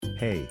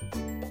Hey,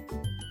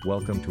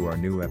 welcome to our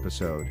new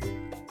episode.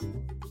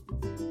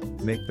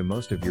 Make the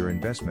most of your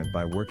investment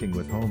by working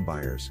with home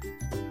buyers.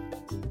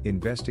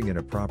 Investing in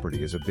a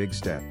property is a big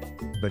step,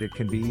 but it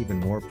can be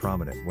even more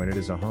prominent when it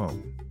is a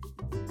home.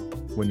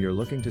 When you're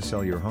looking to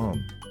sell your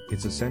home,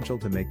 it's essential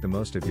to make the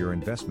most of your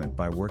investment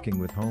by working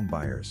with home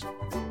buyers.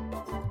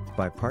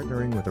 By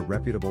partnering with a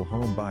reputable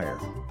home buyer,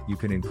 you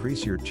can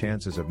increase your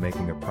chances of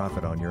making a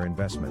profit on your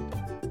investment.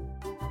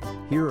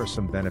 Here are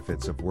some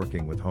benefits of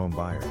working with home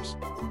buyers.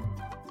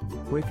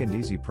 Quick and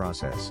easy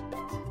process.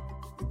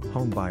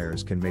 Home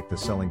buyers can make the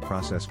selling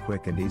process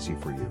quick and easy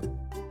for you.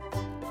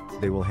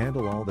 They will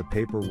handle all the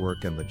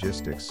paperwork and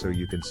logistics so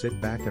you can sit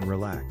back and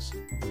relax.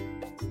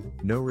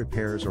 No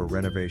repairs or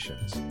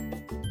renovations.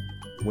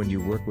 When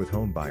you work with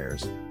home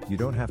buyers, you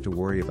don't have to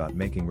worry about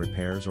making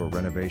repairs or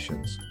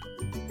renovations.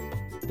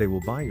 They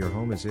will buy your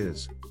home as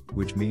is,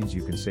 which means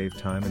you can save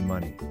time and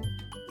money.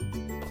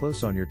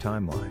 Close on your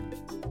timeline.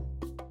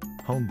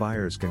 Home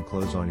buyers can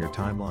close on your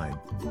timeline,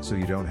 so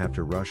you don't have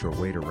to rush or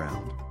wait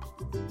around.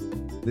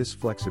 This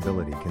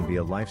flexibility can be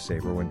a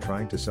lifesaver when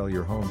trying to sell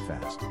your home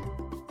fast.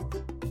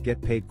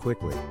 Get paid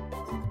quickly.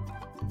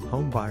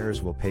 Home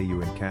buyers will pay you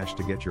in cash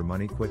to get your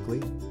money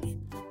quickly.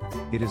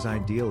 It is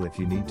ideal if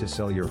you need to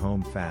sell your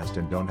home fast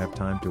and don't have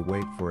time to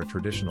wait for a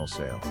traditional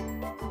sale.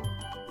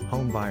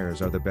 Home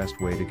buyers are the best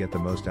way to get the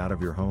most out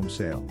of your home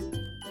sale.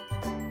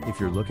 If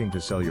you're looking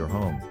to sell your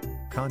home,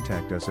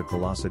 contact us at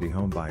Velocity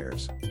Home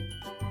Buyers.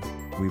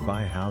 We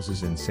buy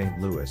houses in St.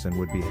 Louis and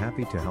would be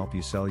happy to help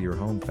you sell your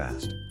home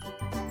fast.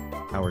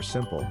 Our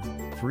simple,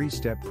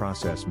 3-step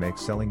process makes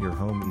selling your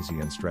home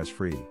easy and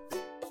stress-free.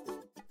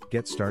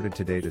 Get started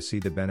today to see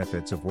the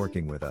benefits of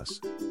working with us.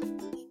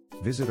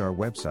 Visit our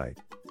website,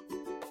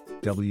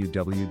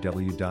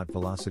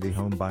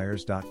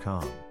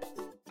 www.velocityhomebuyers.com.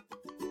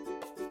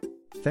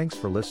 Thanks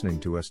for listening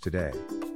to us today.